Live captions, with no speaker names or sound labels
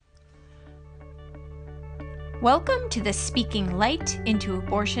Welcome to the Speaking Light into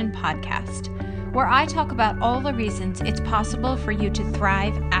Abortion podcast, where I talk about all the reasons it's possible for you to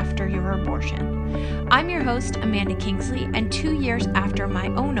thrive after your abortion. I'm your host, Amanda Kingsley, and 2 years after my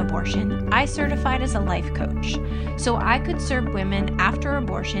own abortion, I certified as a life coach, so I could serve women after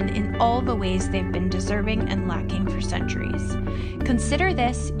abortion in all the ways they've been deserving and lacking for centuries. Consider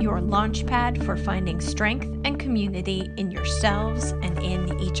this your launch pad for finding strength and community in yourselves and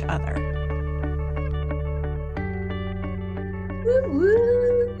in each other.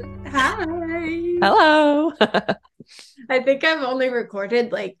 Woo-woo. Hi. Hello. I think I've only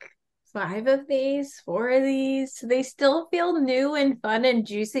recorded like 4 of these. They still feel new and fun and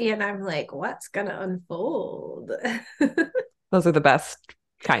juicy. And I'm like, what's going to unfold? Those are the best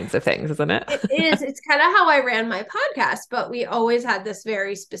kinds of things, isn't it? It is. It's kind of how I ran my podcast, but we always had this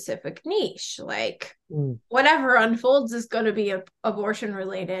very specific niche. Like whatever unfolds is going to be abortion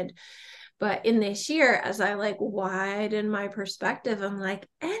related. But in this year, as I like widen my perspective, I'm like,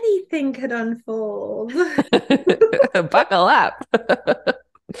 anything could unfold. Buckle up.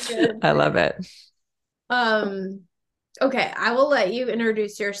 I love it. Okay, I will let you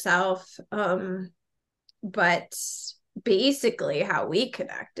introduce yourself. But basically how we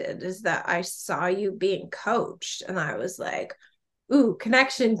connected is that I saw you being coached and I was like, ooh,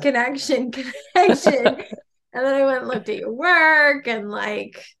 connection. And then I went and looked at your work and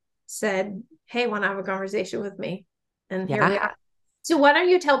like said, hey, want to have a conversation with me? And here we are. So why don't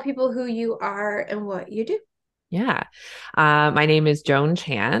you tell people who you are and what you do? Yeah. My name is Joan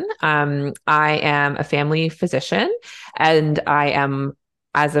Chan. I am a family physician, and I am,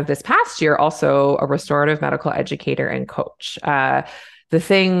 as of this past year, also a restorative medical educator and coach. The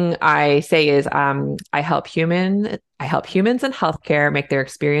thing I say is I help humans in healthcare make their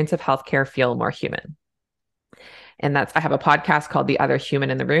experience of healthcare feel more human. And I have a podcast called The Other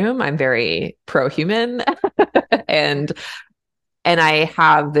Human in the Room. I'm very pro-human. and I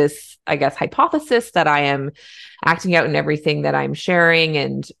have this, I guess, hypothesis that I am acting out in everything that I'm sharing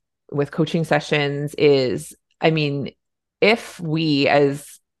and with coaching sessions is, I mean, if we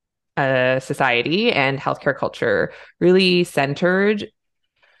as a society and healthcare culture really centered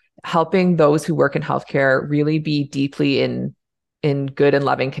helping those who work in healthcare really be deeply in good and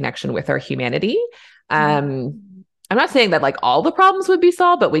loving connection with our humanity, I'm not saying that like all the problems would be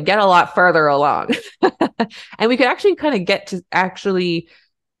solved, but we'd get a lot further along. And we could actually kind of get to actually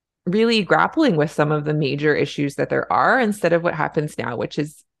really grappling with some of the major issues that there are instead of what happens now, which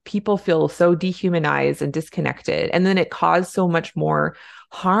is people feel so dehumanized and disconnected. And then it caused so much more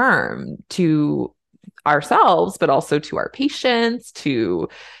harm to ourselves, but also to our patients, to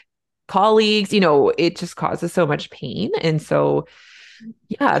colleagues. It just causes so much pain. And so,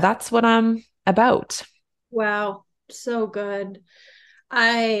 yeah, that's what I'm about. Wow. So good.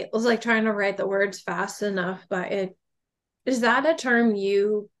 I was like trying to write the words fast enough, but is that a term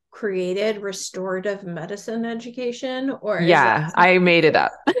you created, restorative medicine education? Or I made it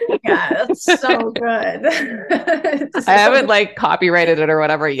up. Yeah, that's so good. I haven't like copyrighted it or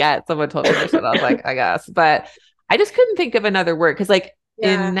whatever yet. Someone told me this, and I was like, I guess, but I just couldn't think of another word because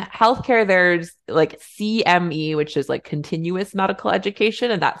in healthcare, there's like CME, which is like continuous medical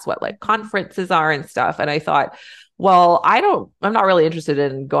education. And that's what like conferences are and stuff. And I thought, well, I'm not really interested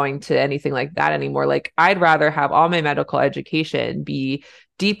in going to anything like that anymore. Like I'd rather have all my medical education be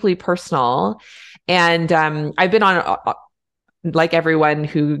deeply personal. And I've been on, like everyone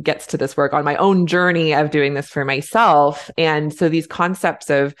who gets to this work, on my own journey of doing this for myself. And so these concepts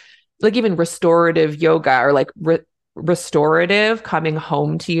of like even restorative yoga or like restorative coming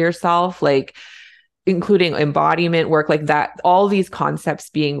home to yourself, like including embodiment work, like that, all these concepts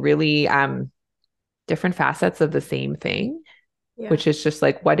being really different facets of the same thing, which is just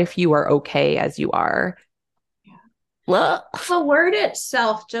like, what if you are okay as you are? The word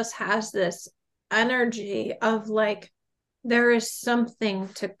itself just has this energy of like, there is something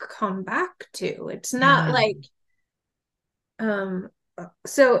to come back to. It's not like,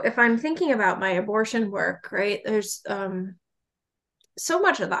 so if I'm thinking about my abortion work, right, there's so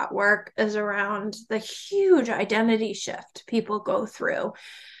much of that work is around the huge identity shift people go through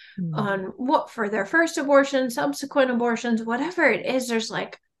on what for their first abortion, subsequent abortions, whatever it is. There's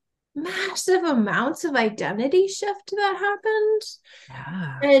like massive amounts of identity shift that happens.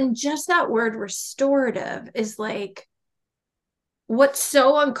 And just that word restorative is like, what's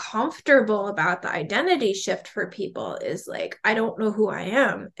so uncomfortable about the identity shift for people is like, I don't know who I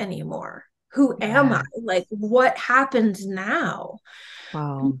am anymore. Who am I? Like, what happens now?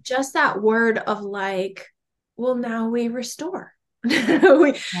 Wow. Just that word of like, well, now we restore.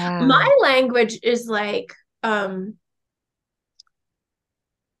 My language is like,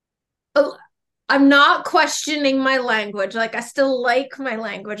 I'm not questioning my language. Like, I still like my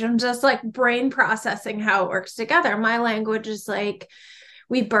language. I'm just like brain processing how it works together. My language is like,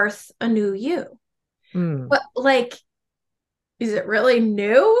 we birth a new you. But like, is it really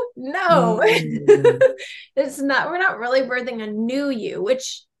new? No. It's not. We're not really birthing a new you,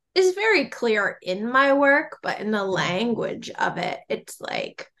 which is very clear in my work, but in the language of it, it's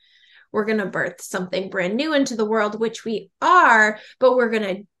like, we're going to birth something brand new into the world, which we are, but we're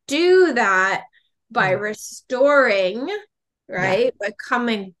going to do that by restoring, right? By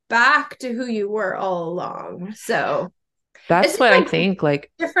coming back to who you were all along. So that's what I think, like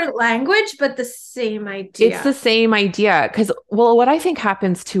different language, but the same idea. It's the same idea. Because, well, what I think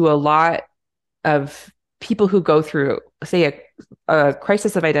happens to a lot of people who go through, say, a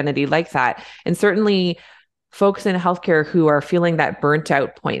crisis of identity like that, and certainly folks in healthcare who are feeling that burnt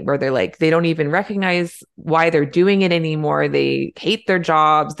out point where they're like, they don't even recognize why they're doing it anymore. They hate their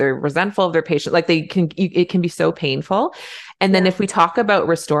jobs. They're resentful of their patients. Like it can be so painful. And then if we talk about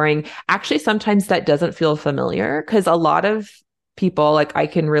restoring, actually, sometimes that doesn't feel familiar because a lot of people, like I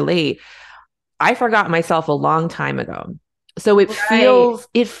can relate, I forgot myself a long time ago. So it feels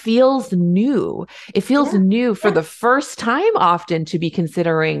new. It feels new for the first time often to be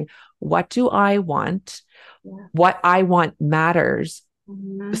considering, what do I want? What I want matters.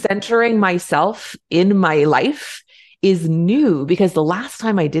 Centering myself in my life is new because the last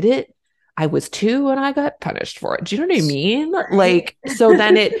time I did it, I was 2 and I got punished for it. Do you know what I mean? Like, so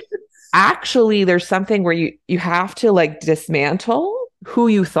then it actually, there's something where you have to like dismantle who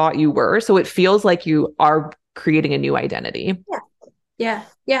you thought you were. So it feels like you are creating a new identity. Yeah.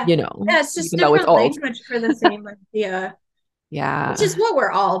 You know, it's just different language for the same idea. Yeah. Which is what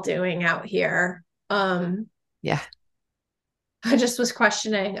we're all doing out here. Yeah. I just was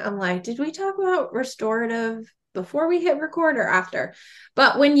questioning. I'm like, did we talk about restorative before we hit record or after?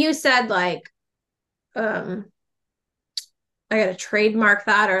 But when you said like, I gotta trademark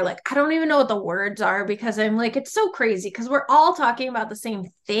that, or like, I don't even know what the words are because I'm like, it's so crazy because we're all talking about the same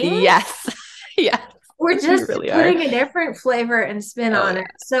thing. Yes. Yeah. We're just really putting a different flavor and spin on it.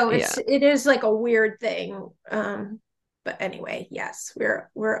 So it is like a weird thing. But anyway, yes,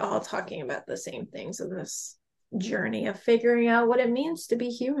 we're all talking about the same things in this journey of figuring out what it means to be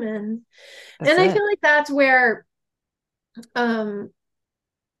human. I feel like that's where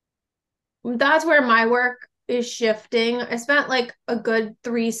my work is shifting. I spent like a good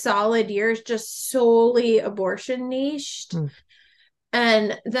 3 solid years just solely abortion niched.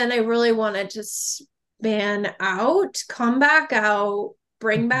 And then I really wanted to span out, come back out,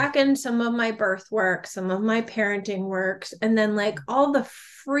 bring back in some of my birth work, some of my parenting works, and then like all the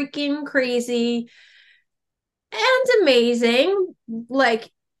freaking crazy and amazing, like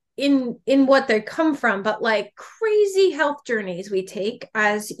in what they come from, but like crazy health journeys we take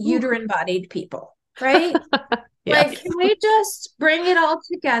as uterine bodied people, right? Like, can we just bring it all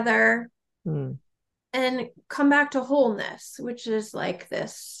together and come back to wholeness, which is like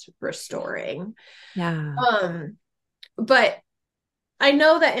this restoring. But I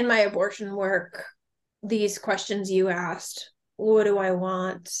know that in my abortion work, these questions you asked, what do I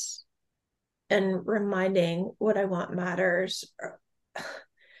want? And reminding what I want matters.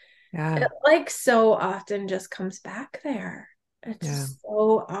 It like so often just comes back there. It's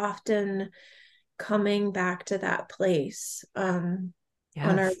so often coming back to that place on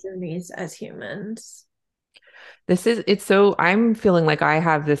our journeys as humans. I'm feeling like I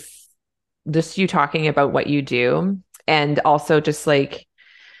have this you talking about what you do, and also just like,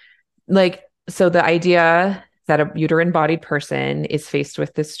 so the idea that a uterine bodied person is faced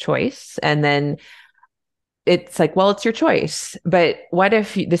with this choice, and then it's like, well, it's your choice. But what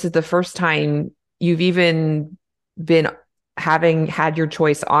if this is the first time you've even been having had your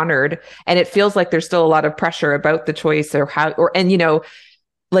choice honored, and it feels like there's still a lot of pressure about the choice and you know,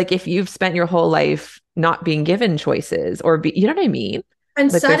 like if you've spent your whole life not being given choices you know what I mean?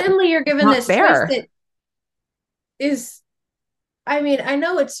 And like suddenly you're given this choice that is, I mean, I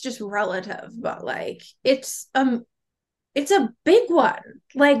know it's just relative, but like it's a big one.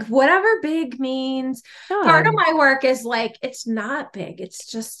 Like whatever big means. Part of my work is like, it's not big. It's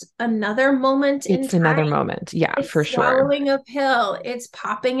just another moment in time. It's another moment. Yeah, it's for sure. Swallowing a pill. It's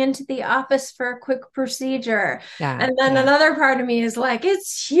popping into the office for a quick procedure. And then another part of me is like,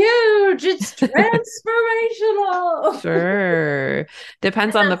 it's huge. It's transformational. Sure.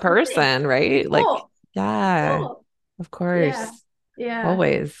 Depends on the person, right? Like, of course. Yeah.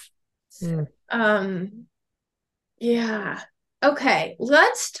 Always. Yeah. Okay.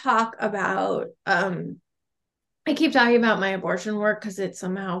 Let's talk about, I keep talking about my abortion work because it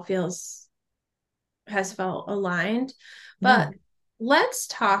somehow has felt aligned, but let's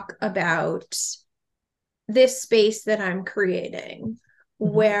talk about this space that I'm creating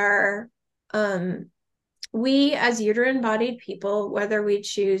where we as uterine bodied people, whether we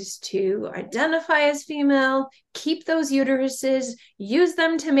choose to identify as female, keep those uteruses, use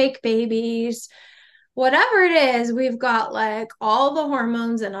them to make babies, whatever it is, we've got like all the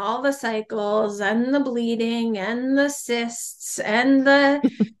hormones and all the cycles and the bleeding and the cysts and the,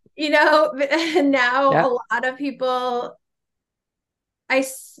 and now a lot of people,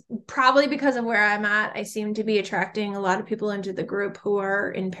 probably because of where I'm at, I seem to be attracting a lot of people into the group who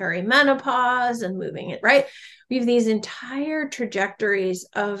are in perimenopause and moving it, right? We have these entire trajectories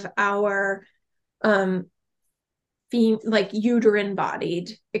of our like uterine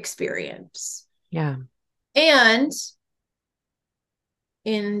bodied experience. Yeah. And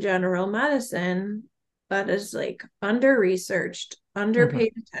in general medicine, that is like under-researched,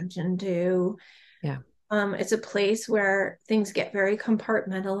 underpaid attention to. Yeah. It's a place where things get very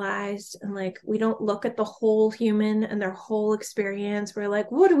compartmentalized and like we don't look at the whole human and their whole experience. We're like,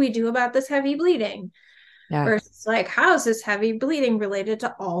 what do we do about this heavy bleeding? Yeah. Versus like, how is this heavy bleeding related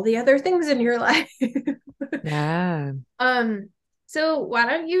to all the other things in your life? Yeah. So why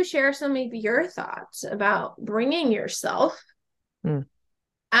don't you share some of your thoughts about bringing yourself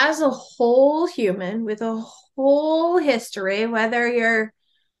as a whole human with a whole history, whether you're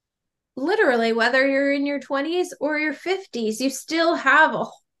in your 20s or your 50s, you still have a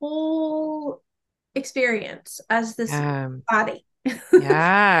whole experience as this body.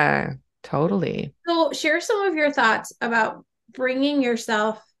 Yeah, totally. So share some of your thoughts about bringing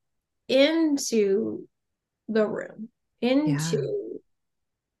yourself into the room,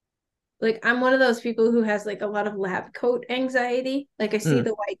 like, I'm one of those people who has like a lot of lab coat anxiety. Like I see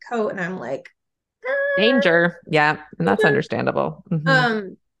the white coat and I'm like, danger. Yeah. And that's understandable.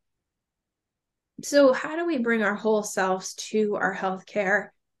 So how do we bring our whole selves to our healthcare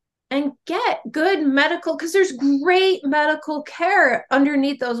and get good medical, because there's great medical care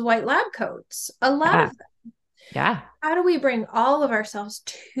underneath those white lab coats, a lot of them. Yeah. How do we bring all of ourselves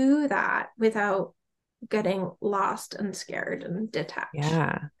to that without getting lost and scared and detached?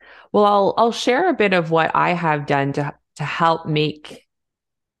 Yeah. Well, I'll share a bit of what I have done to help make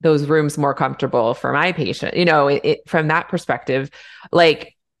those rooms more comfortable for my patient, from that perspective.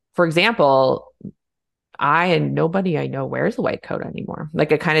 Like, for example, nobody I know wears a white coat anymore.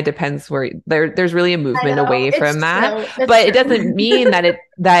 Like, it kind of depends where there's really a movement away from that, but it doesn't mean that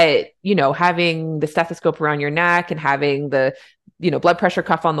having the stethoscope around your neck and having the, blood pressure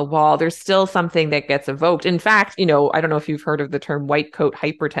cuff on the wall, there's still something that gets evoked. In fact, I don't know if you've heard of the term white coat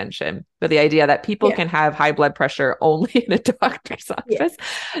hypertension, but the idea that people can have high blood pressure only in a doctor's office.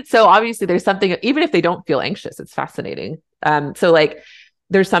 So obviously there's something, even if they don't feel anxious, it's fascinating. So like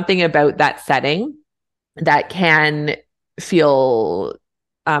there's something about that setting that can feel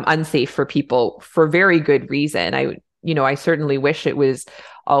unsafe for people for very good reason. I certainly wish it was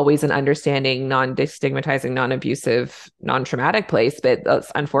always an understanding, non-destigmatizing, non-abusive, non-traumatic place, but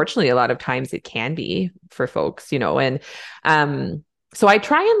unfortunately, a lot of times it can be for folks, and so I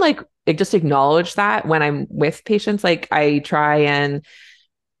try and like just acknowledge that when I'm with patients. Like I do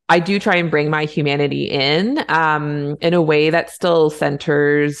try and bring my humanity in a way that still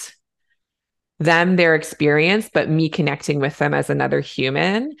centers them, their experience, but me connecting with them as another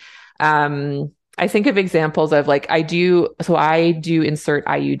human. I think of examples of like, I do insert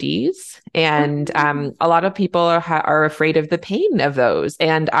IUDs, and a lot of people are afraid of the pain of those.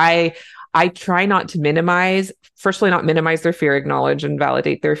 And I try not to minimize their fear, acknowledge and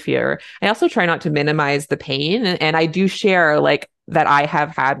validate their fear. I also try not to minimize the pain. And I do share like that I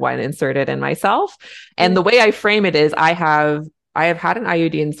have had one inserted in myself. And the way I frame it is I have had an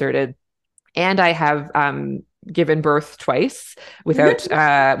IUD inserted, and I have given birth twice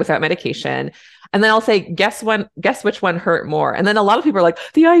without medication. And then I'll say, guess which one hurt more? And then a lot of people are like,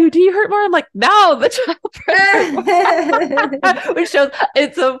 the IUD hurt more. I'm like, no, the childbirth. Which shows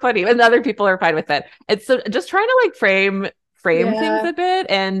it's so funny. And other people are fine with it. It's so just trying to like frame things a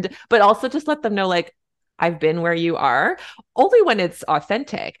bit, but also just let them know like, I've been where you are, only when it's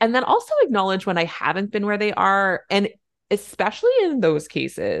authentic. And then also acknowledge when I haven't been where they are. And especially in those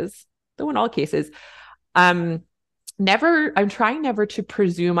cases, though in all cases, I'm trying never to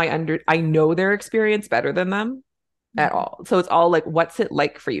presume I know their experience better than them at all. So it's all like, what's it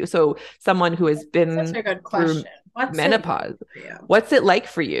like for you? So someone who has been Such a good question. What's menopause, what's it like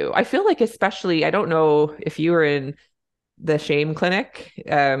for you? I feel like, especially, I don't know if you were in the shame clinic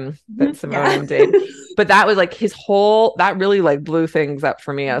that Simone did, but that was like that really like blew things up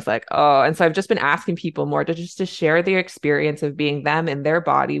for me. I was like, oh, and so I've just been asking people more to share their experience of being them in their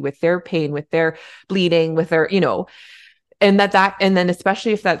body, with their pain, with their bleeding, with their, and then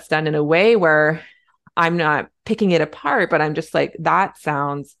especially if that's done in a way where I'm not picking it apart, but I'm just like, that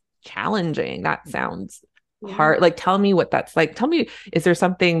sounds challenging. That sounds hard. Like, tell me what that's like. Tell me, is there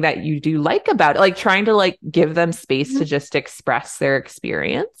something that you do like about it? Like trying to like give them space to just express their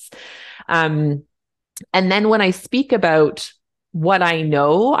experience. And then when I speak about what I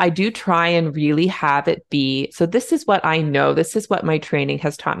know, I do try and really have it be, so this is what I know. This is what my training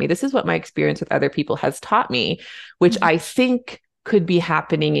has taught me. This is what my experience with other people has taught me, which I think could be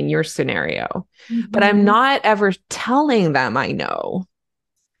happening in your scenario. But I'm not ever telling them I know.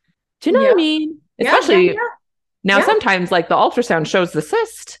 Do you know what I mean? Especially now, sometimes like the ultrasound shows the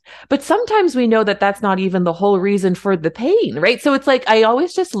cyst, but sometimes we know that that's not even the whole reason for the pain, right? So it's like, I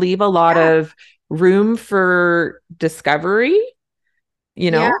always just leave a lot of room for discovery, you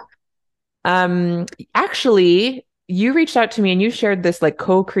know? Actually, you reached out to me and you shared this like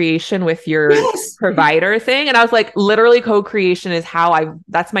co-creation with your provider thing. And I was like, literally co-creation is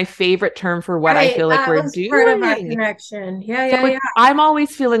that's my favorite term for what I feel like we're doing. Part of our connection. I'm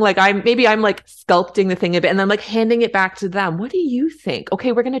always feeling like I'm like sculpting the thing a bit and then like handing it back to them. What do you think?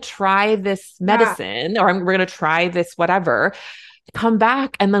 Okay, we're going to try this medicine or we're going to try this whatever. Come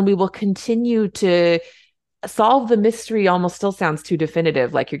back and then we will continue to solve the mystery. Almost still sounds too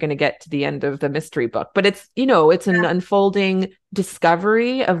definitive, like you're going to get to the end of the mystery book, but it's, it's an unfolding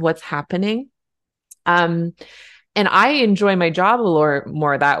discovery of what's happening. And I enjoy my job a lot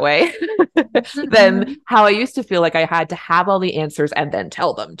more that way than how I used to feel like I had to have all the answers and then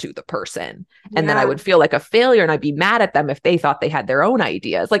tell them to the person. And then I would feel like a failure and I'd be mad at them if they thought they had their own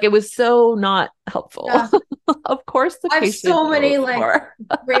ideas. Like it was so not helpful. Of course, I have so many like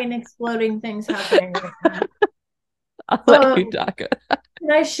brain exploding things happening right now. I'll let you talk.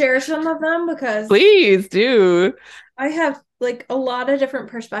 Can I share some of them? Because please do. I have like a lot of different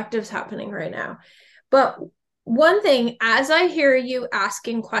perspectives happening right now. But one thing, as I hear you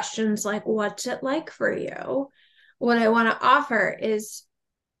asking questions like, what's it like for you? What I want to offer is,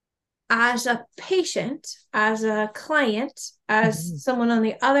 as a patient, as a client, as someone on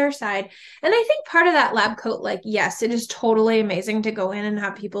the other side. And I think part of that lab coat, like, yes, it is totally amazing to go in and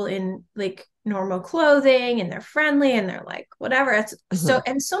have people in like normal clothing and they're friendly and they're like, whatever. It's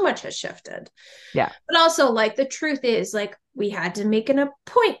so much has shifted. Yeah. But also like, the truth is like, we had to make an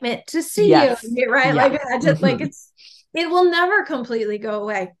appointment to see you, right? Yeah. Like, it will never completely go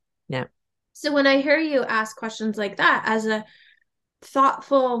away. Yeah. So when I hear you ask questions like that, as a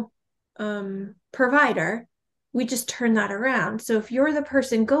thoughtful provider, we just turn that around. So if you're the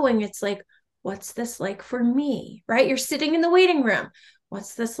person going, it's like, what's this like for me? Right? You're sitting in the waiting room.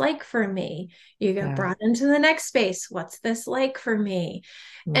 What's this like for me? You get brought into the next space. What's this like for me?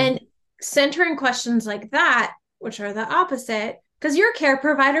 And centering questions like that, which are the opposite, because your care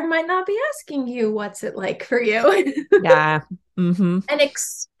provider might not be asking you, what's it like for you? And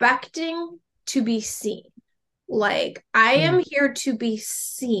expecting to be seen. Like, I am here to be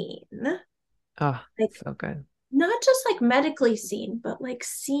seen. Oh, like, so good. Not just like medically seen, but like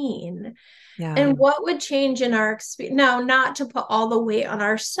seen. Yeah. And what would change in our experience? Now, not to put all the weight on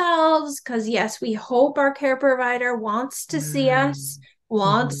ourselves, because yes, we hope our care provider wants to see us,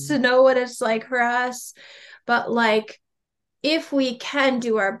 wants to know what it's like for us. But like, if we can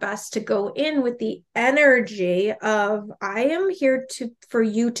do our best to go in with the energy of, I am here for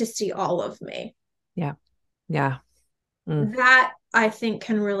you to see all of me. Yeah. Yeah. That I think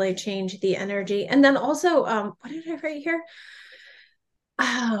can really change the energy. And then also, what did I write here?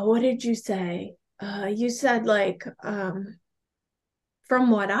 What did you say? You said like,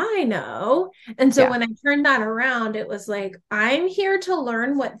 from what I know. And so when I turned that around, it was like, I'm here to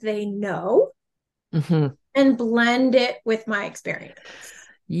learn what they know and blend it with my experience.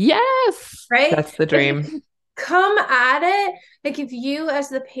 Yes. Right? That's the dream. Come at it. Like if you as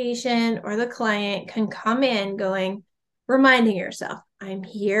the patient or the client can come in going, reminding yourself, I'm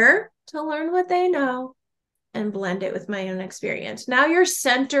here to learn what they know and blend it with my own experience. Now you're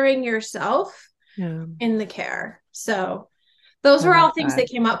centering yourself in the care. So those were all things that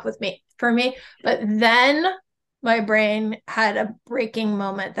came up for me. But then my brain had a breaking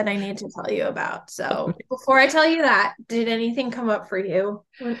moment that I need to tell you about. So before I tell you that, did anything come up for you?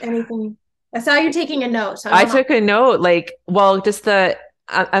 Anything? I saw you taking a note. So I took a note, like, well, just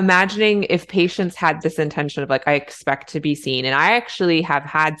imagining if patients had this intention of like, I expect to be seen. And I actually have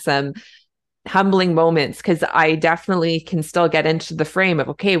had some humbling moments because I definitely can still get into the frame of,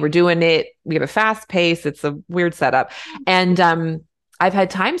 okay, we're doing it. We have a fast pace. It's a weird setup. And I've had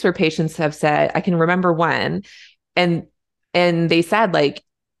times where patients have said, I can remember one, and they said like,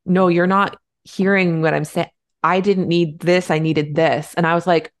 no, you're not hearing what I'm saying. I didn't need this. I needed this. And I was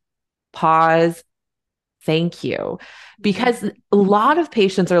like, pause. Thank you. Because a lot of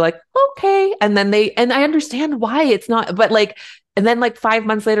patients are like, okay. And then and I understand why it's not, but like, and then like 5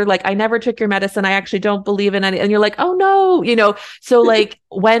 months later, like, I never took your medicine. I actually don't believe in it. And you're like, oh no, so like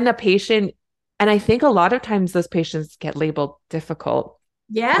when a patient, and I think a lot of times those patients get labeled difficult.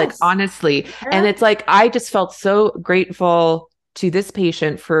 Yes. Like, honestly. Yeah. And it's like, I just felt so grateful to this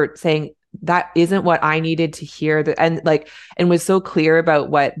patient for saying that isn't what I needed to hear, and was so clear about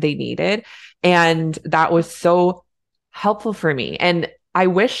what they needed. And that was so helpful for me. And I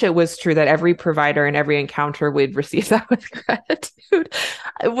wish it was true that every provider and every encounter would receive that with gratitude.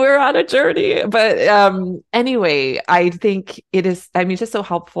 We're on a journey. But anyway, I think it's just so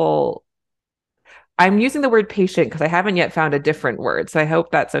helpful. I'm using the word patient because I haven't yet found a different word. So I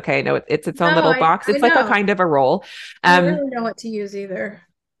hope that's okay. No, it's its own little box. It's like a kind of a role. I don't really know what to use either.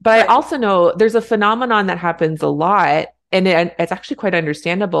 But I also know there's a phenomenon that happens a lot, and it's actually quite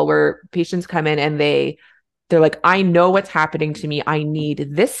understandable, where patients come in and they're like, I know what's happening to me. I need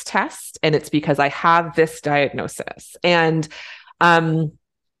this test, and it's because I have this diagnosis. And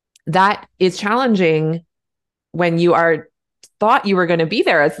that is challenging when you are thought you were going to be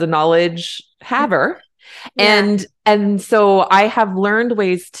there as the knowledge haver. Yeah. And so I have learned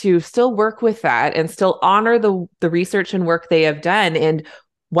ways to still work with that and still honor the research and work they have done and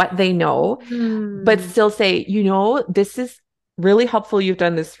what they know, but still say, this is really helpful. You've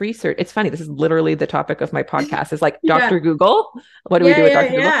done this research. It's funny. This is literally the topic of my podcast, is like, Dr. Google. What do we do with Dr.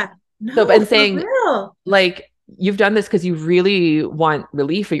 Google? No, so, and saying like, you've done this because you really want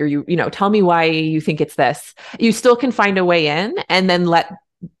relief, or tell me why you think it's this. You still can find a way in, and then let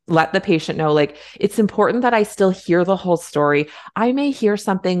the patient know, like, it's important that I still hear the whole story. I may hear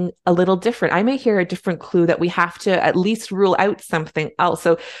something a little different. I may hear a different clue that we have to at least rule out something else.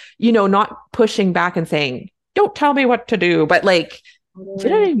 So, not pushing back and saying, don't tell me what to do, but like, do you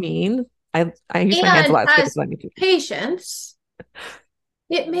know what I mean? I use my hands a lot. As patients,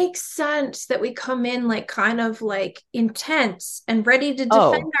 it makes sense that we come in like kind of like intense and ready to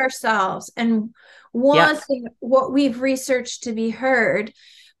defend ourselves and wanting what we've researched to be heard.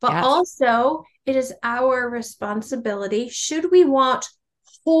 But also, it is our responsibility, should we want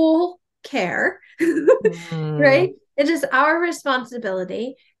whole care, right? It is our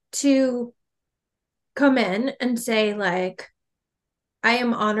responsibility to come in and say, like, I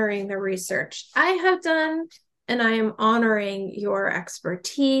am honoring the research I have done, and I am honoring your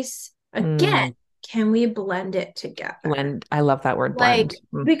expertise. Again, can we blend it together? Blend. I love that word, blend.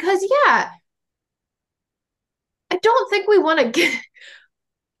 Because, I don't think we want to get...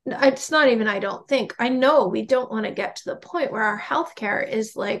 It's not even, I don't think. I know we don't want to get to the point where our healthcare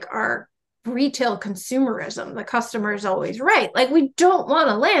is like our retail consumerism. The customer is always right. Like, we don't want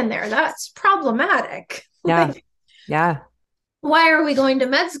to land there. That's problematic. Yeah. Yeah. Why are we going to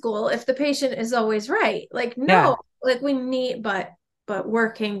med school if the patient is always right? Like, no, like we need, but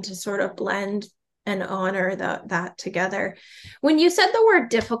working to sort of blend and honor that together. When you said the word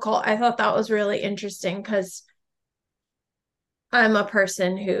difficult, I thought that was really interesting, because I'm a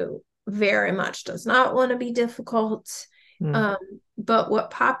person who very much does not want to be difficult. But what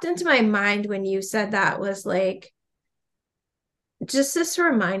popped into my mind when you said that was like, just this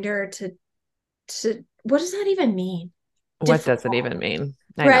reminder to what does that even mean? What does it even mean?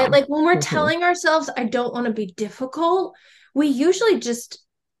 Right? Like, when we're telling ourselves, I don't want to be difficult, we usually just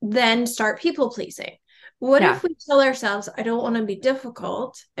then start people pleasing. What if we tell ourselves, I don't want to be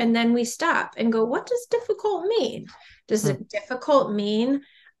difficult, and then we stop and go, what does difficult mean? Does it difficult mean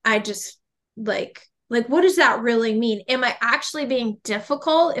I just like, what does that really mean? Am I actually being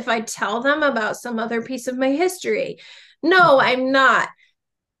difficult if I tell them about some other piece of my history? No, I'm not.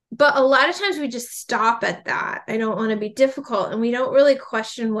 But a lot of times we just stop at that. I don't want to be difficult. And we don't really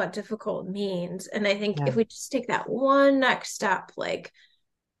question what difficult means. And I think if we just take that one next step, like,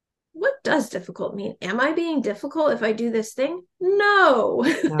 what does difficult mean? Am I being difficult if I do this thing? No.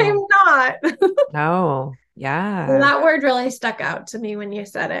 I'm not. No. Yeah. And that word really stuck out to me when you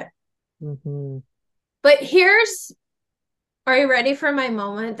said it. But are you ready for my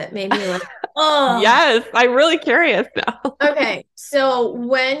moment that made me like, oh. Yes, I'm really curious now. Okay. So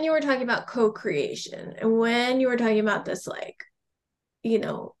when you were talking about co-creation, and when you were talking about this, like,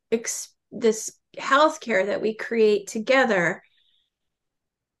 this healthcare that we create together,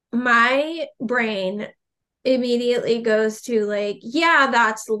 my brain immediately goes to like, yeah,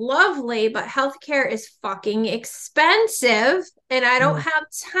 that's lovely, but healthcare is fucking expensive, and I don't have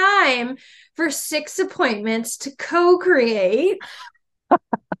time for 6 appointments to co-create.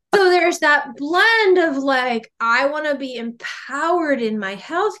 So there's that blend of like, I want to be empowered in my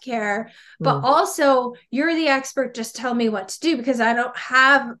healthcare, but also you're the expert, just tell me what to do, because I don't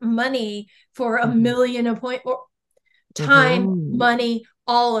have money for a million appointments, time, money,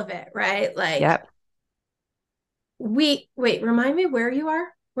 all of it, right? Like Yep. wait, remind me where you are.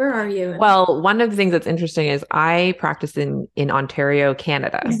 Where are you? Well, one of the things that's interesting is I practice in Ontario,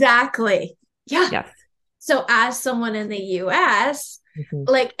 Canada. Exactly. Yeah. Yes. So as someone in the US,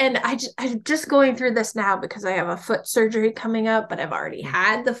 like, and I'm just going through this now because I have a foot surgery coming up, but I've already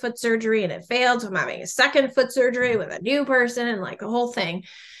had the foot surgery and it failed. So I'm having a second foot surgery with a new person and like the whole thing.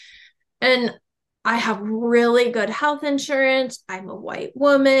 And I have really good health insurance. I'm a white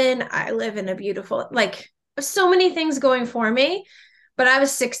woman. I live in a beautiful, like, so many things going for me, but I have a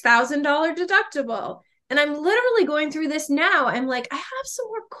 $6,000 deductible. And I'm literally going through this now. I'm like, I have some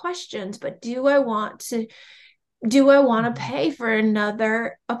more questions, but do I want to pay for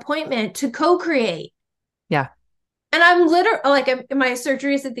another appointment to co-create? Yeah. And I'm literally like, my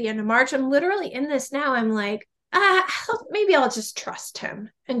surgery is at the end of March. I'm literally in this now. I'm like, maybe I'll just trust him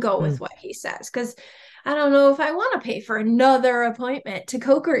and go with what he says. Cause I don't know if I want to pay for another appointment to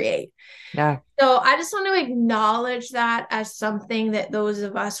co-create. Yeah. So I just want to acknowledge that as something that those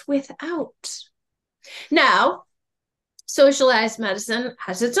of us without. Now, socialized medicine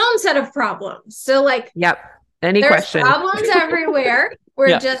has its own set of problems. So like, yep. Any there's questions? problems everywhere.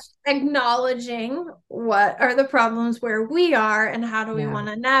 We're just acknowledging what are the problems where we are and how do we want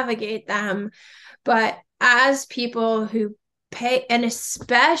to navigate them. But as people who pay, and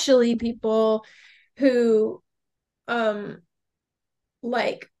especially people who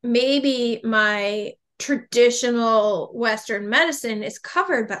like maybe my traditional Western medicine is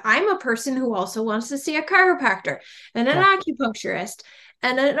covered, but I'm a person who also wants to see a chiropractor and an acupuncturist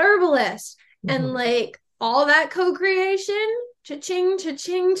and an herbalist and like all that co-creation, cha-ching,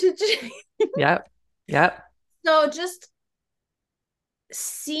 cha-ching, cha-ching. Yep. So just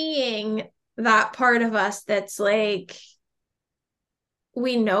seeing that part of us that's like,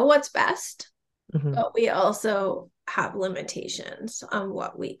 we know what's best, but we also have limitations on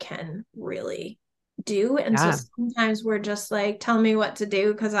what we can really do. And so sometimes we're just like, tell me what to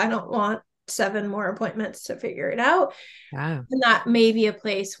do because I don't want 7 more appointments to figure it out. And that may be a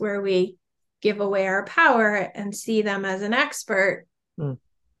place where we give away our power and see them as an expert.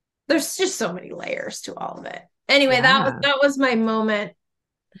 There's just so many layers to all of it. Anyway, that was my moment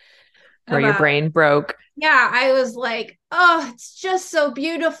where your brain broke. Yeah, I was like, oh, it's just so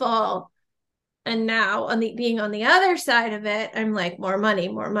beautiful. And now being on the other side of it, I'm like, more money,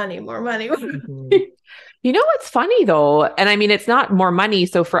 more money, more money. You know what's funny though? And I mean, it's not more money.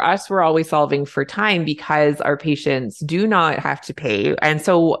 So for us, we're always solving for time because our patients do not have to pay. And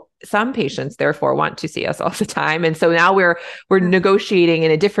so some patients therefore want to see us all the time. And so now we're negotiating in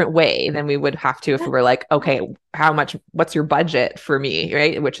a different way than we would have to if we were like, okay, what's your budget for me?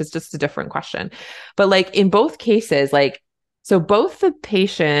 Right. Which is just a different question. But like in both cases, like, so both the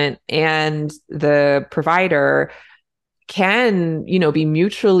patient and the provider can, be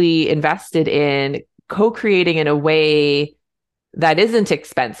mutually invested in co-creating in a way that isn't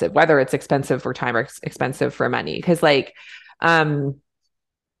expensive, whether it's expensive for time or expensive for money. Because like,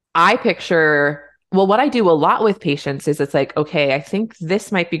 I picture, well, what I do a lot with patients is it's like, okay, I think this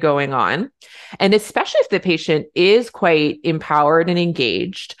might be going on. And especially if the patient is quite empowered and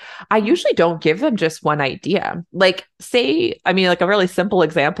engaged, I usually don't give them just one idea. Like like a really simple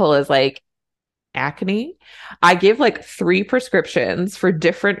example is like, acne. I give like 3 prescriptions for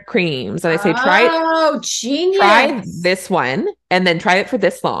different creams and I say, genius. Try this one and then try it for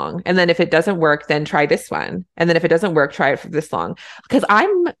this long. And then if it doesn't work, then try this one. And then if it doesn't work, try it for this long. Because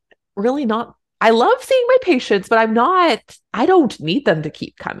I'm really not, I love seeing my patients, but I don't need them to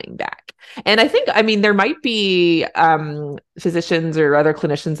keep coming back. And I think, there might be physicians or other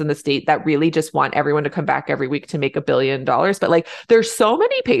clinicians in the state that really just want everyone to come back every week to make $1 billion. But like, there's so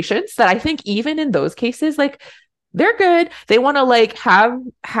many patients that I think even in those cases, like they're good. They want to like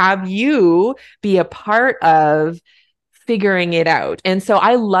have you be a part of figuring it out. And so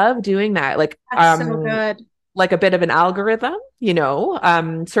I love doing that. Like, that's so good. Like a bit of an algorithm,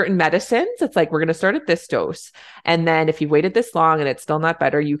 certain medicines, it's like, we're going to start at this dose. And then if you waited this long and it's still not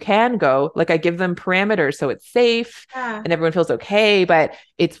better, you can go, like I give them parameters. So it's safe and everyone feels okay, but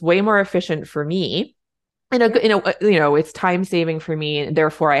it's way more efficient for me. And, it's time saving for me. And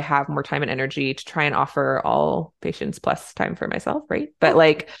therefore I have more time and energy to try and offer all patients plus time for myself. Right. But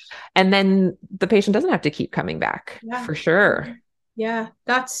and then the patient doesn't have to keep coming back for sure. Yeah,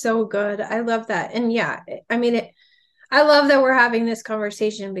 that's so good. I love that. And I love that we're having this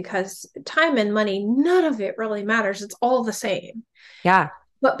conversation because time and money, none of it really matters. It's all the same. Yeah.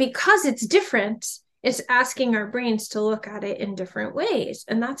 But because it's different, it's asking our brains to look at it in different ways.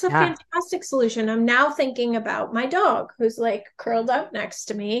 And that's a fantastic solution. I'm now thinking about my dog who's like curled up next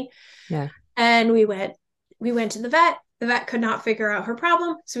to me. Yeah. And we went to the vet The vet could not figure out her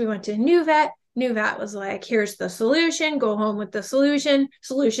problem. So we went to a new vet. New vet was like, here's the solution. Go home with the solution.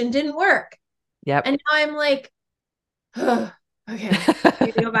 Solution didn't work. Yep. And now I'm like, oh, okay,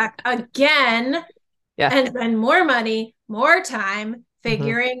 we go back again and spend more money, more time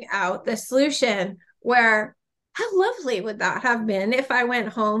figuring out the solution. Where how lovely would that have been if I went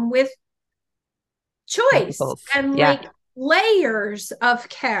home with choice and like layers of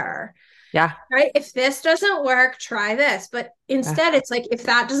care? Yeah. Right. If this doesn't work, try this. But instead, it's like, if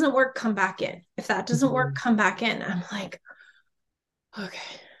that doesn't work, come back in. If that doesn't work, come back in. I'm like, okay.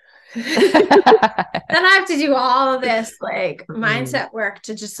 Then I have to do all of this like mindset work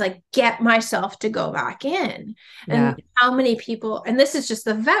to just like get myself to go back in. And how many people, and this is just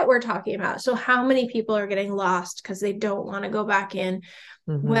the vet we're talking about. So how many people are getting lost because they don't want to go back in,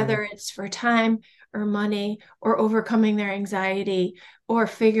 whether it's for time or money or overcoming their anxiety or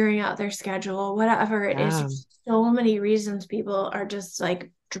figuring out their schedule, whatever it is. There's so many reasons people are just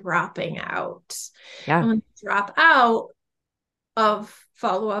like dropping out. And when they drop out of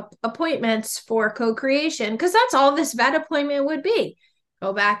follow-up appointments for co-creation, because that's all this vet appointment would be.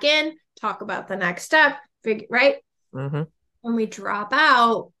 Go back in, talk about the next step, right? When we drop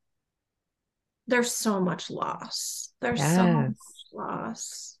out, there's so much loss. There's so much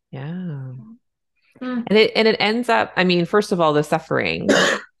loss. And it ends up, I mean, first of all, the suffering.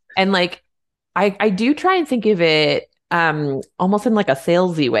 And like I do try and think of it almost in like a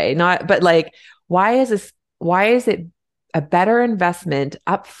salesy way, but like, why is it a better investment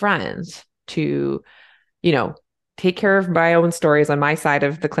up front to, take care of my own stories on my side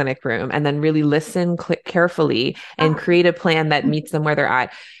of the clinic room and then really listen carefully and create a plan that meets them where they're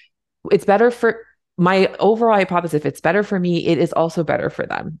at. It's better for my overall hypothesis. If it's better for me, it is also better for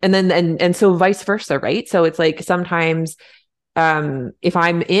them. And then, and so vice versa. Right. So it's like, sometimes if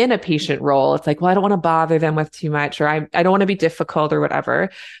I'm in a patient role, it's like, well, I don't want to bother them with too much, or I don't want to be difficult or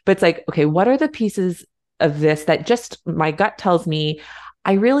whatever, but it's like, okay, what are the pieces of this that just my gut tells me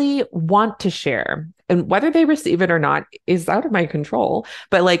I really want to share, and whether they receive it or not is out of my control.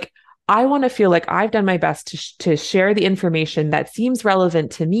 But like, I want to feel like I've done my best to share the information that seems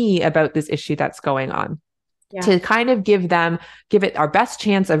relevant to me about this issue that's going on, to kind of give it our best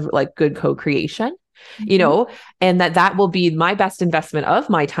chance of like good co-creation, and that will be my best investment of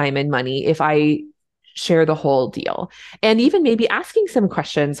my time and money if I share the whole deal. And even maybe asking some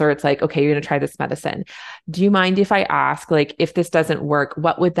questions, or it's like, okay, you're going to try this medicine. Do you mind if I ask, like, if this doesn't work,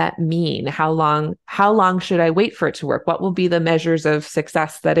 what would that mean? How long should I wait for it to work? What will be the measures of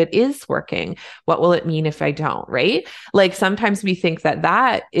success that it is working? What will it mean if I don't? Right? Like, sometimes we think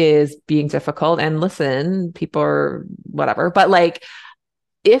that is being difficult, and listen, people are whatever, but like,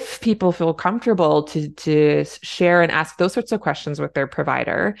 if people feel comfortable to share and ask those sorts of questions with their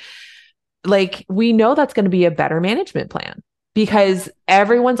provider, like, we know that's going to be a better management plan, because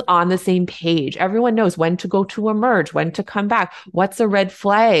everyone's on the same page. Everyone knows when to go to emerge, when to come back, what's a red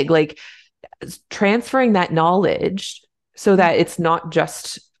flag, like transferring that knowledge so that it's not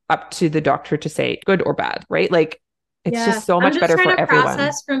just up to the doctor to say good or bad, right? Like, it's just so much better for everyone.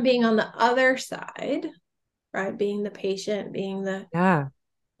 Process from being on the other side, right? Being the patient, being the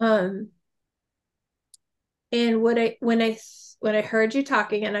and when I heard you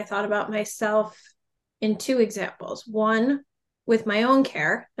talking, and I thought about myself in two examples. One, with my own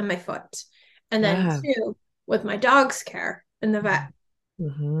care and my foot, and then two, with my dog's care and the vet.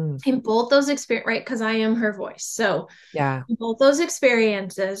 In both those experiences, right? Because I am her voice. So in both those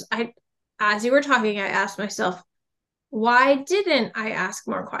experiences, as you were talking, I asked myself, why didn't I ask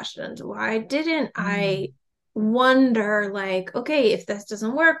more questions? Why didn't I wonder, like, okay, if this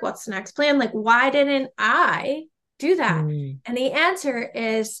doesn't work, what's the next plan? Like, why didn't I do that? And the answer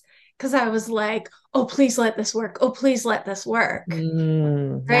is because I was like, oh, please let this work. Oh, please let this work.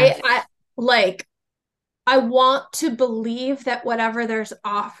 Right? I want to believe that whatever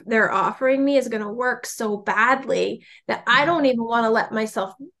they're offering me is going to work so badly that I don't even want to let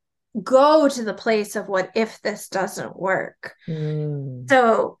myself go to the place of what if this doesn't work.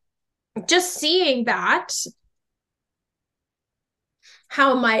 So just seeing that,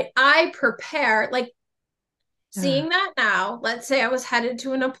 how might I prepare? Like, seeing that now, let's say I was headed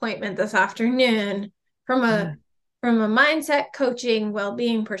to an appointment this afternoon from a mindset coaching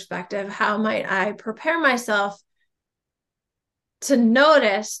well-being perspective, how might I prepare myself to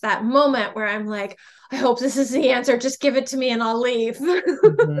notice that moment where I'm like, I hope this is the answer. Just give it to me and I'll leave. It's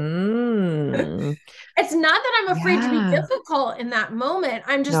not that I'm afraid to be difficult in that moment.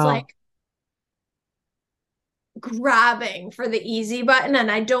 I'm just like grabbing for the easy button, and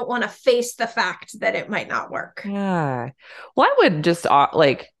I don't want to face the fact that it might not work. Well, I would just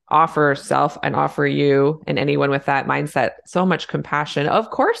like offer self and offer you and anyone with that mindset so much compassion. Of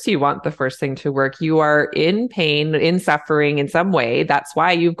course, you want the first thing to work. You are in pain, in suffering in some way. That's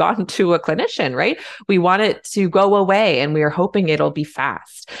why you've gone to a clinician, right? We want it to go away and we are hoping it'll be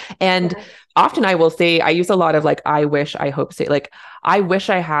fast. And often I will say, I use a lot of like, I wish, I hope, say like, I wish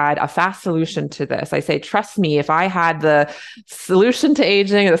I had a fast solution to this. I say, trust me, if I had the solution to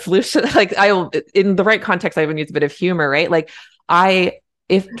aging, the solution, like in the right context, I even use a bit of humor, right? Like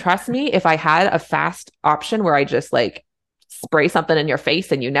trust me, if I had a fast option where I just like spray something in your face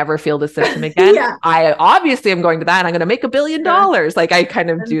and you never feel the symptom again, I obviously am going to that and I'm going to make $1 billion. Like I kind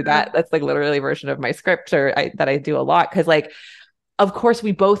of do that. That's like literally a version of my script that I do a lot. Cause like, of course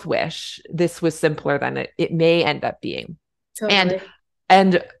we both wish this was simpler than it may end up being. Totally.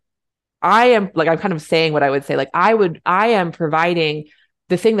 And I am like, I'm kind of saying what I would say, like I am providing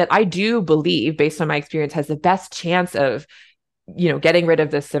the thing that I do believe based on my experience has the best chance of, getting rid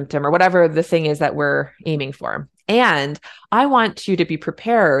of this symptom or whatever the thing is that we're aiming for. And I want you to be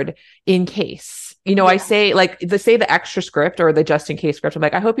prepared in case, I say like the extra script or the just in case script. I'm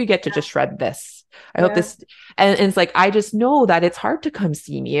like, I hope you get to just shred this. I hope this, and it's like, I just know that it's hard to come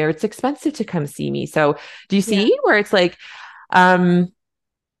see me or it's expensive to come see me. So do you see where it's like, and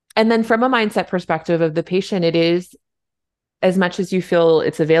then from a mindset perspective of the patient, it is as much as you feel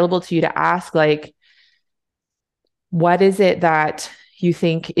it's available to you to ask, like, what is it that you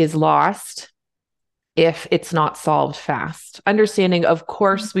think is lost if it's not solved fast? Understanding, of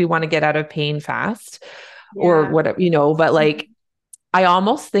course, we want to get out of pain fast or whatever, but like, I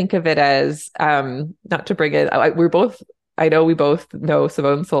almost think of it as, not to bring it, I know we both know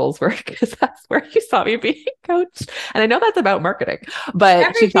Simone Seol's work because that's where you saw me being coached. And I know that's about marketing, but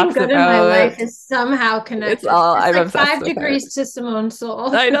everything she talks good about, in my life is somehow connected. It's I'm like obsessed 5 with degrees to Simone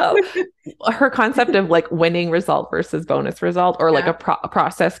Seol. I know. Her concept of like winning result versus bonus result, or like a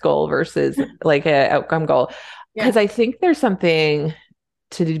process goal versus like an outcome goal. Because I think there's something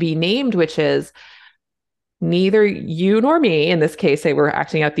to be named, which is neither you nor me, in this case, say we're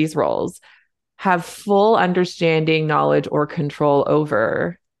acting out these roles, have full understanding, knowledge, or control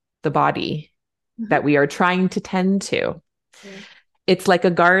over the body that we are trying to tend to. It's like a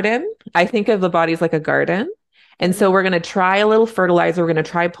garden. I think of the body as like a garden. And so we're going to try a little fertilizer. We're going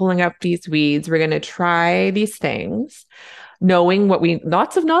to try pulling up these weeds. We're going to try these things, knowing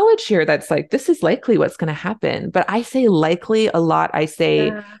lots of knowledge here that's like, this is likely what's going to happen. But I say likely a lot. I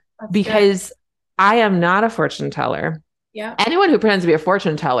say, because I am not a fortune teller. Yeah. Anyone who pretends to be a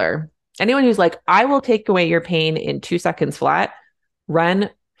fortune teller, anyone who's like, I will take away your pain in 2 seconds flat, run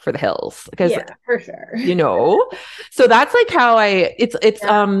for the hills. Because for sure. So that's like how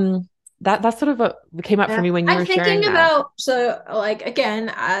that's sort of what came up for me when you were sharing that. I'm thinking about, so like,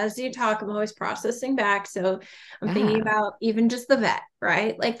 again, as you talk, I'm always processing back. So I'm thinking about even just the vet,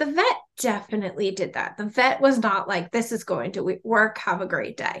 right? Like the vet definitely did that. The vet was not like, this is going to work, have a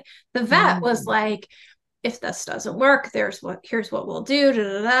great day. The vet was like, if this doesn't work, here's what we'll do.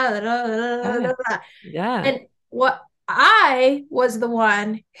 And what I was the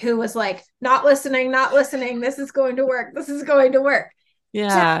one who was like, not listening. This is going to work.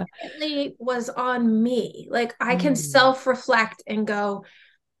 Definitely was on me. Like I can self-reflect and go,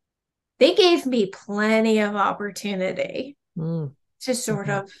 they gave me plenty of opportunity to sort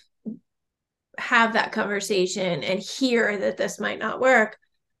of have that conversation and hear that this might not work.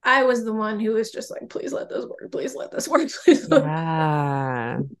 I was the one who was just like, please let this work. Please let this work. Please let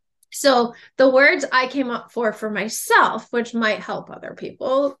this work. So the words I came up for myself, which might help other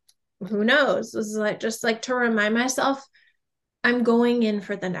people, who knows, was like, just like to remind myself, I'm going in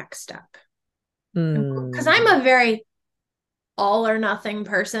for the next step. Because I'm a very all or nothing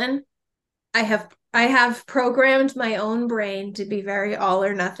person. I have programmed my own brain to be very all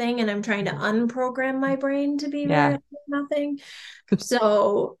or nothing, and I'm trying to unprogram my brain to be very nothing.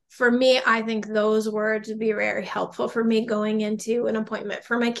 So for me, I think those words would be very helpful for me going into an appointment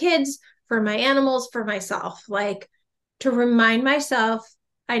for my kids, for my animals, for myself, like to remind myself,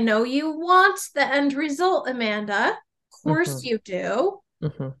 I know you want the end result, Amanda. Of course you do,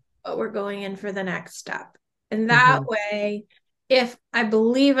 but we're going in for the next step. And that way, if I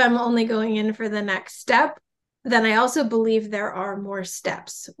believe I'm only going in for the next step, then I also believe there are more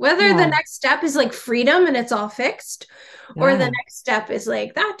steps. Whether the next step is like freedom and it's all fixed, or the next step is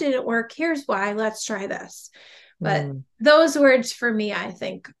like, that didn't work. Here's why. Let's try this. But those words for me, I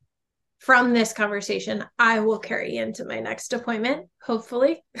think from this conversation, I will carry into my next appointment,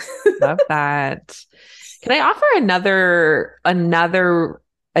 hopefully. Love that. Can I offer another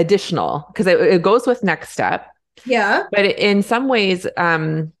additional, because it goes with next step. Yeah. But in some ways,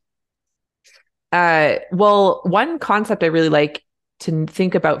 one concept I really like to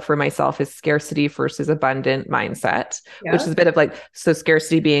think about for myself is scarcity versus abundant mindset, Yeah. which is a bit of like, so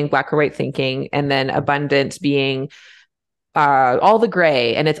scarcity being black or white thinking, and then abundant being all the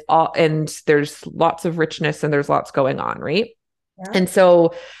gray, and there's lots of richness and there's lots going on, right? Yeah. And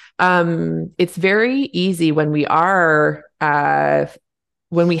so it's very easy when we have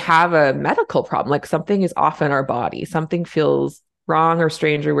a medical problem, like something is off in our body, something feels wrong or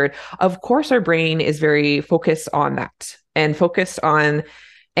strange or weird. Of course, our brain is very focused on that and focused on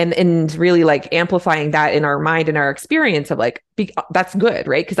and really like amplifying that in our mind and our experience of like, that's good,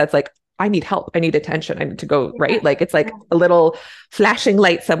 right? Because that's like, I need help. I need attention. I need to go, right? Like it's like a little flashing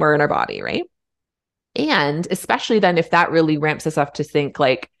light somewhere in our body, right? And especially then if that really ramps us up to think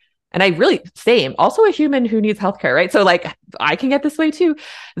like, and I really, same, also a human who needs healthcare, right? So like, I can get this way too.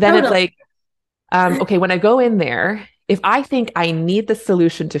 Then It's like, okay, when I go in there, if I think I need the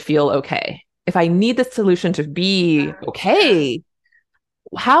solution to feel okay, if I need the solution to be okay,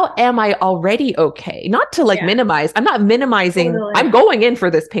 how am I already okay? Not to like minimize. I'm not minimizing. Totally. I'm going in for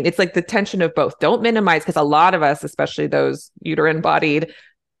this pain. It's like the tension of both. Don't minimize, because a lot of us, especially those uterine bodied,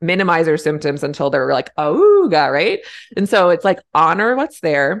 minimize their symptoms until they're like, oh, God, right? And so it's like honor what's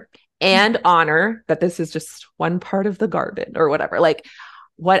there and honor that this is just one part of the garden or whatever. Like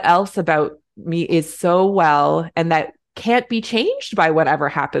what else about me is so well, and that can't be changed by whatever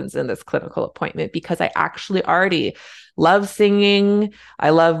happens in this clinical appointment, because I actually already love singing.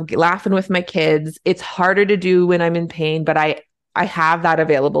 I love laughing with my kids. It's harder to do when I'm in pain, but I have that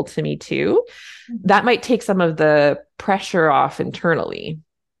available to me too. That might take some of the pressure off internally.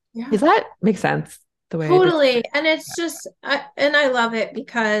 Yeah. Does that make sense? The way totally. And it's just, and I love it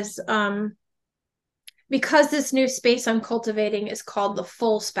because this new space I'm cultivating is called the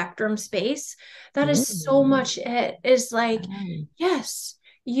full spectrum space. That is so much it is like, yes,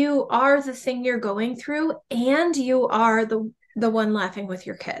 you are the thing you're going through, and you are the one laughing with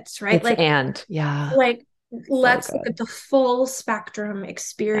your kids, right? Like let's look at the full spectrum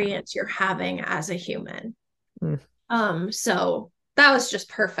experience you're having as a human. So that was just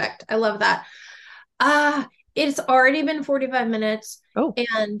perfect. I love that. It's already been 45 minutes.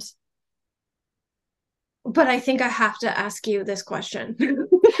 But I think I have to ask you this question.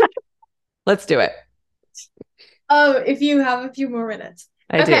 Let's do it. If you have a few more minutes.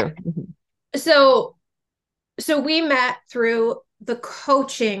 I do. So we met through the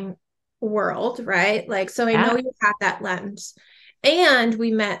coaching world, right? Like, so I know you have that lens. And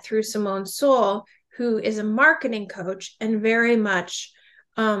we met through Simone Seol, who is a marketing coach, and very much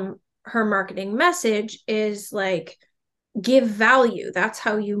her marketing message is like, give value. That's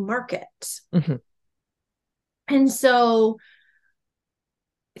how you market. And so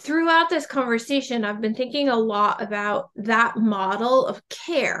throughout this conversation, I've been thinking a lot about that model of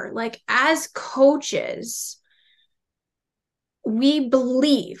care. Like as coaches, we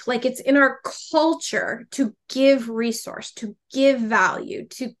believe, like it's in our culture to give resource, to give value,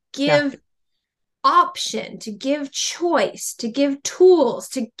 to give option, to give choice, to give tools,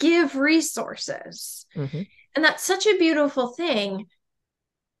 to give resources. And that's such a beautiful thing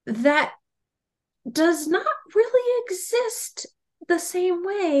that does not really exist the same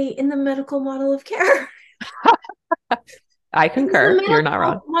way in the medical model of care. I concur. You're not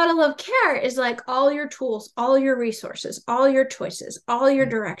wrong. The model of care is like all your tools, all your resources, all your choices, all your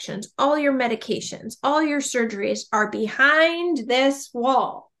directions, all your medications, all your surgeries are behind this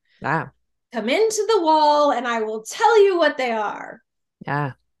wall. Come into the wall and I will tell you what they are.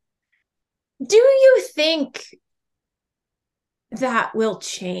 Do you think that will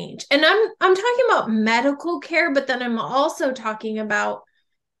change? And I'm talking about medical care, but then I'm also talking about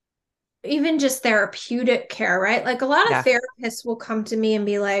even just therapeutic care, right? Like a lot of therapists will come to me and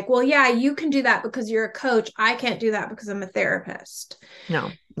be like, well, yeah, you can do that because you're a coach. I can't do that because I'm a therapist.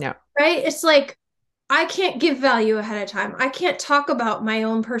 No. Right? It's like, I can't give value ahead of time. I can't talk about my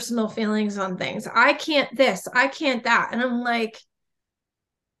own personal feelings on things. I can't this, I can't that. And I'm like,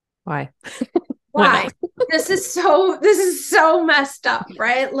 why? Why? This is so messed up,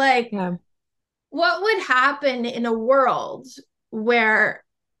 right? Like, what would happen in a world where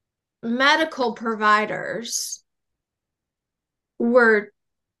medical providers were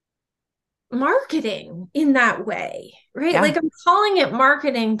marketing in that way, right? Like, I'm calling it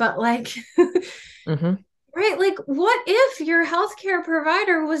marketing, but like, right? Like, what if your healthcare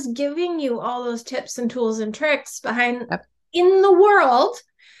provider was giving you all those tips and tools and tricks behind in the world?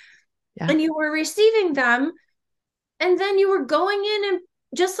 And you were receiving them, and then you were going in, and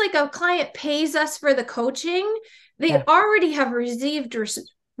just like a client pays us for the coaching, they already have received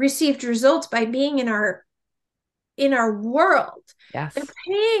results by being in our in our world. Yes. They're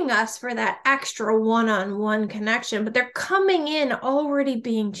paying us for that extra one-on-one connection, but they're coming in already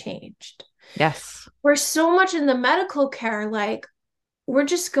being changed. Yes. We're so much in the medical care, like we're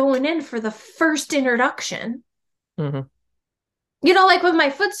just going in for the first introduction. Mm-hmm. You know, like with my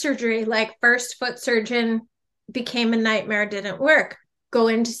foot surgery, like first foot surgeon became a nightmare, didn't work. Go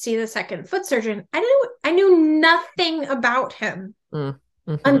in to see the second foot surgeon. I knew nothing about him.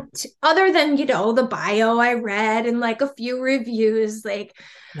 Mm-hmm. Other than, you know, the bio I read and like a few reviews, like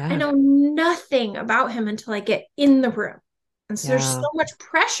I know nothing about him until I get in the room. And so there's so much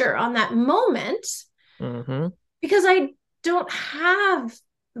pressure on that moment because I don't have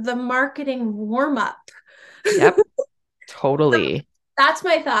the marketing warm up. Yep. Totally. That's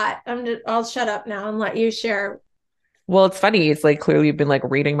my thought. I'll shut up now and let you share. Well, it's funny. It's like clearly you've been like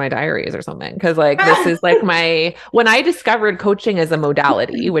reading my diaries or something. Cause like this is like when I discovered coaching as a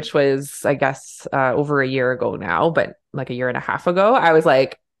modality, which was, I guess, over a year ago now, but like a year and a half ago, I was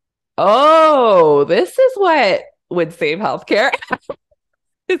like, oh, this is what would save healthcare.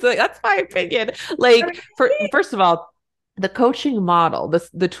 It's like, that's my opinion. Like, first of all, the coaching model,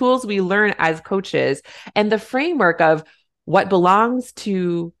 the tools we learn as coaches, and the framework of what belongs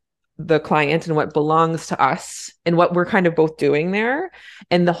to the client and what belongs to us and what we're kind of both doing there,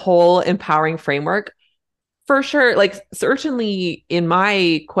 and the whole empowering framework, for sure. Like, certainly in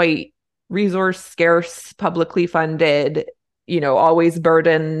my quite resource scarce, publicly funded, always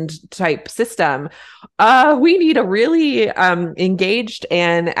burdened type system, we need a really engaged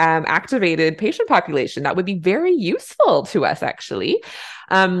and activated patient population that would be very useful to us, actually.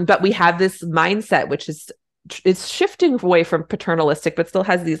 But we have this mindset, which is shifting away from paternalistic, but still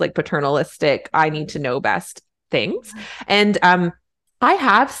has these like paternalistic, I need to know best things. And I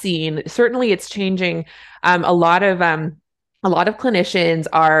have seen, certainly it's changing. A lot of clinicians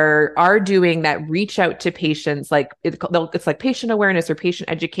are doing that, reach out to patients, like it's like patient awareness or patient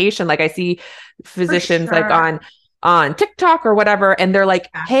education. Like I see physicians like on TikTok or whatever, and they're like,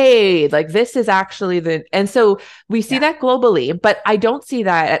 hey, like this is actually and so we see that globally, but I don't see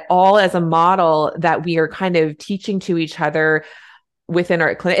that at all as a model that we are kind of teaching to each other within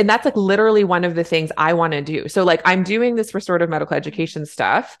our clinic. And that's like literally one of the things I want to do. So like I'm doing this restorative medical education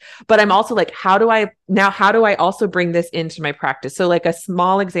stuff, but I'm also like, how do I also bring this into my practice? So like a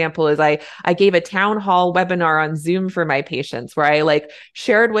small example is I gave a town hall webinar on Zoom for my patients where I like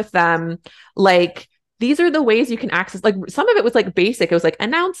shared with them, like, these are the ways you can access, like some of it was like basic. It was like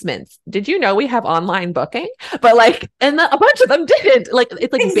announcements. Did you know we have online booking? But like, and a bunch of them didn't. Like,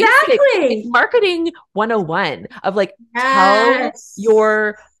 it's like basic. It's marketing 101 of like, tell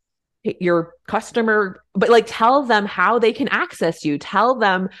your customer, but like tell them how they can access you. Tell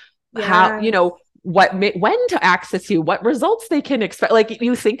them how, when to access you, what results they can expect. Like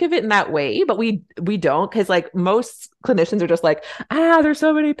you think of it in that way, but we don't, because like most clinicians are just like, there's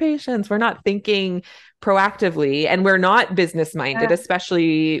so many patients. We're not thinking proactively, and we're not business minded.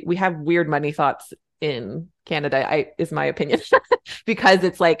 Especially we have weird money thoughts in Canada, is my opinion, because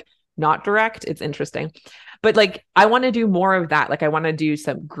it's like not direct. It's interesting. But like, I want to do more of that. Like I want to do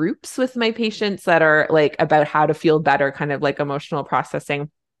some groups with my patients that are like about how to feel better, kind of like emotional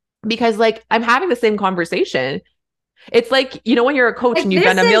processing. Because like I'm having the same conversation. It's like, when you're a coach and you've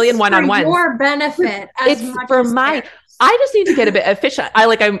done a million one-on-ones. For your benefit. It's for my, I just need to get a bit efficient. I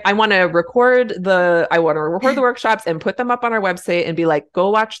want to record the workshops and put them up on our website and be like, go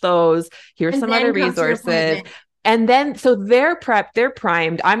watch those. Here's some other resources. And then, so they're prepped, they're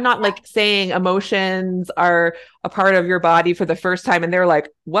primed. I'm not like saying emotions are a part of your body for the first time. And they're like,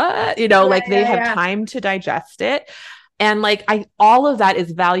 what? They have time to digest it. And like, all of that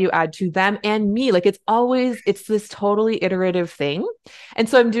is value add to them and me. Like it's this totally iterative thing. And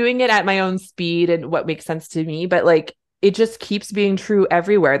so I'm doing it at my own speed and what makes sense to me, but like, it just keeps being true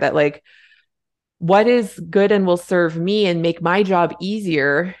everywhere, that like, what is good and will serve me and make my job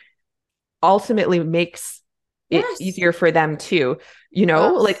easier ultimately makes it easier for them too.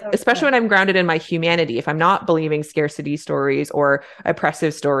 Especially when I'm grounded in my humanity. If I'm not believing scarcity stories or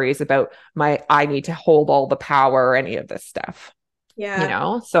oppressive stories about I need to hold all the power or any of this stuff.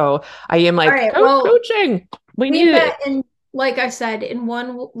 So I am like, coaching. We need it. And like I said, in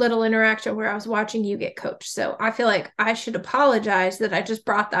one little interaction where I was watching you get coached. So I feel like I should apologize that I just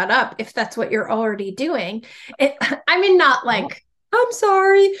brought that up if that's what you're already doing. Not like, I'm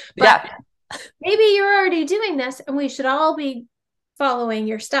sorry, but maybe you're already doing this and we should all be following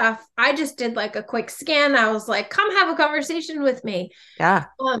your stuff. I just did like a quick scan. I was like, come have a conversation with me. Yeah.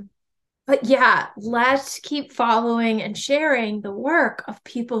 But yeah, let's keep following and sharing the work of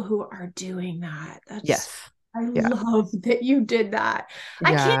people who are doing that. I Yeah. love that you did that.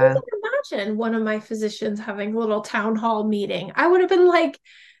 I can't Yeah. even imagine one of my physicians having a little town hall meeting. I would have been like,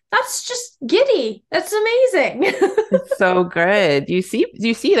 that's just giddy. That's amazing. It's so good. You see,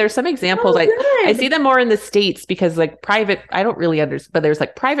 there's some examples. So I good. see them more in the States because like private, I don't really understand, but there's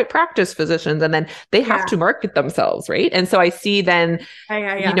like private practice physicians and then they have Yeah. to market themselves, right? And so I see then,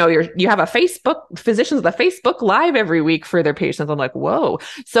 Yeah. you have a Facebook, physicians with a Facebook Live every week for their patients. I'm like, whoa.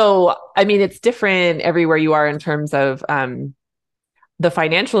 So, I mean, it's different everywhere you are in terms of the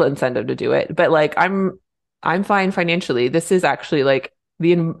financial incentive to do it. But like, I'm fine financially. This is actually like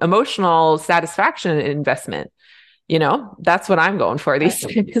the emotional satisfaction investment. That's what I'm going for these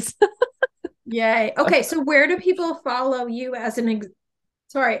days. Yay. Okay, so where do people follow you as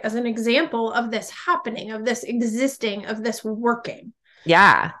as an example of this happening, of this existing, of this working?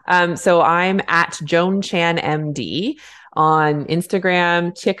 Yeah. So I'm at Joan Chan MD on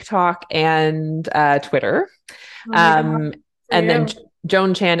Instagram, TikTok, and Twitter. Oh my God. And then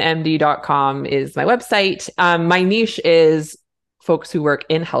joanchanmd.com is my website. My niche is folks who work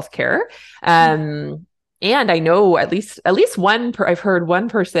in healthcare. And I know at least I've heard one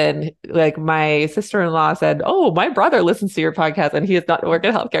person, like my sister-in-law said, "Oh, my brother listens to your podcast and he does not work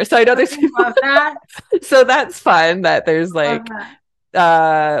in healthcare." So I know there's people. Love that. So that's fun that there's like Love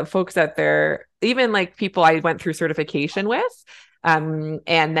that. folks out there, even like people I went through certification with. And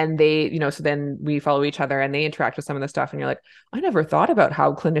then they, so then we follow each other and they interact with some of the stuff. And you're like, I never thought about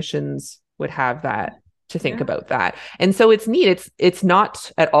how clinicians would have that to think about that. And so it's neat. It's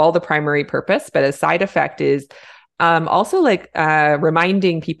not at all the primary purpose, but a side effect is also like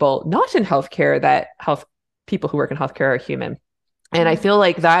reminding people not in healthcare that people who work in healthcare are human. And I feel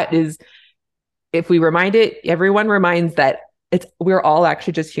like that is, if we remind it, everyone reminds that we're all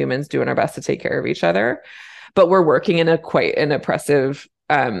actually just humans doing our best to take care of each other, but we're working in quite an oppressive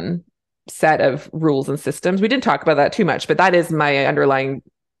set of rules and systems. We didn't talk about that too much, but that is my underlying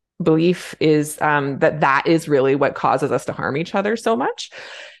belief, is that is really what causes us to harm each other so much.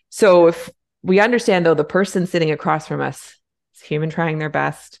 So if we understand, though, the person sitting across from us is human trying their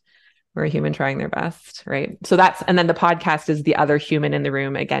best, we're a human trying their best, right? So and then the podcast is the other human in the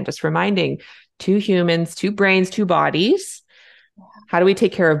room. Again, just reminding, 2 humans, 2 brains, 2 bodies. How do we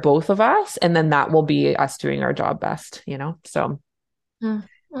take care of both of us? And then that will be us doing our job best, so.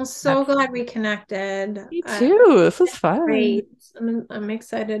 I'm so glad we connected. Me too. This was fun. Great. I'm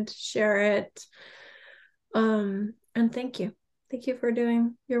excited to share it. And thank you. Thank you for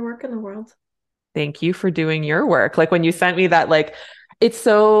doing your work in the world. Thank you for doing your work. Like when you sent me that, like, it's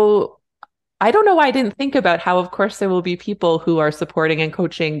so, I don't know why I didn't think about how, of course, there will be people who are supporting and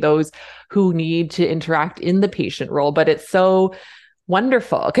coaching those who need to interact in the patient role, but it's so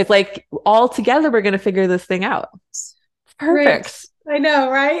wonderful because like all together, we're going to figure this thing out. Perfect. Great. I know,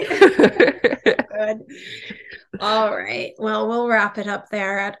 right? Good. All right. Well, we'll wrap it up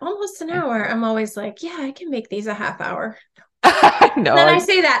there at almost an hour. I'm always like, yeah, I can make these a half hour. I know. Then I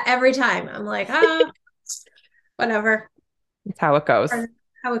say that every time. I'm like, whatever. It's how it goes.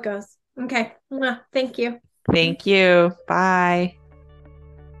 How it goes. Okay. Thank you. Thank you. Bye.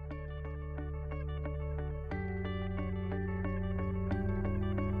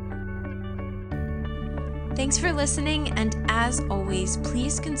 Thanks for listening, and as always,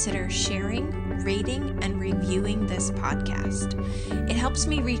 please consider sharing, rating, and reviewing this podcast. It helps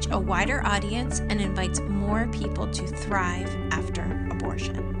me reach a wider audience and invites more people to thrive after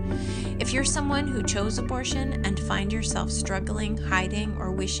abortion. If you're someone who chose abortion and find yourself struggling, hiding,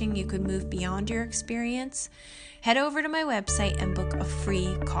 or wishing you could move beyond your experience, head over to my website and book a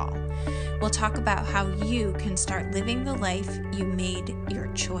free call. We'll talk about how you can start living the life you made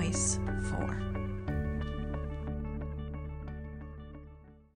your choice for.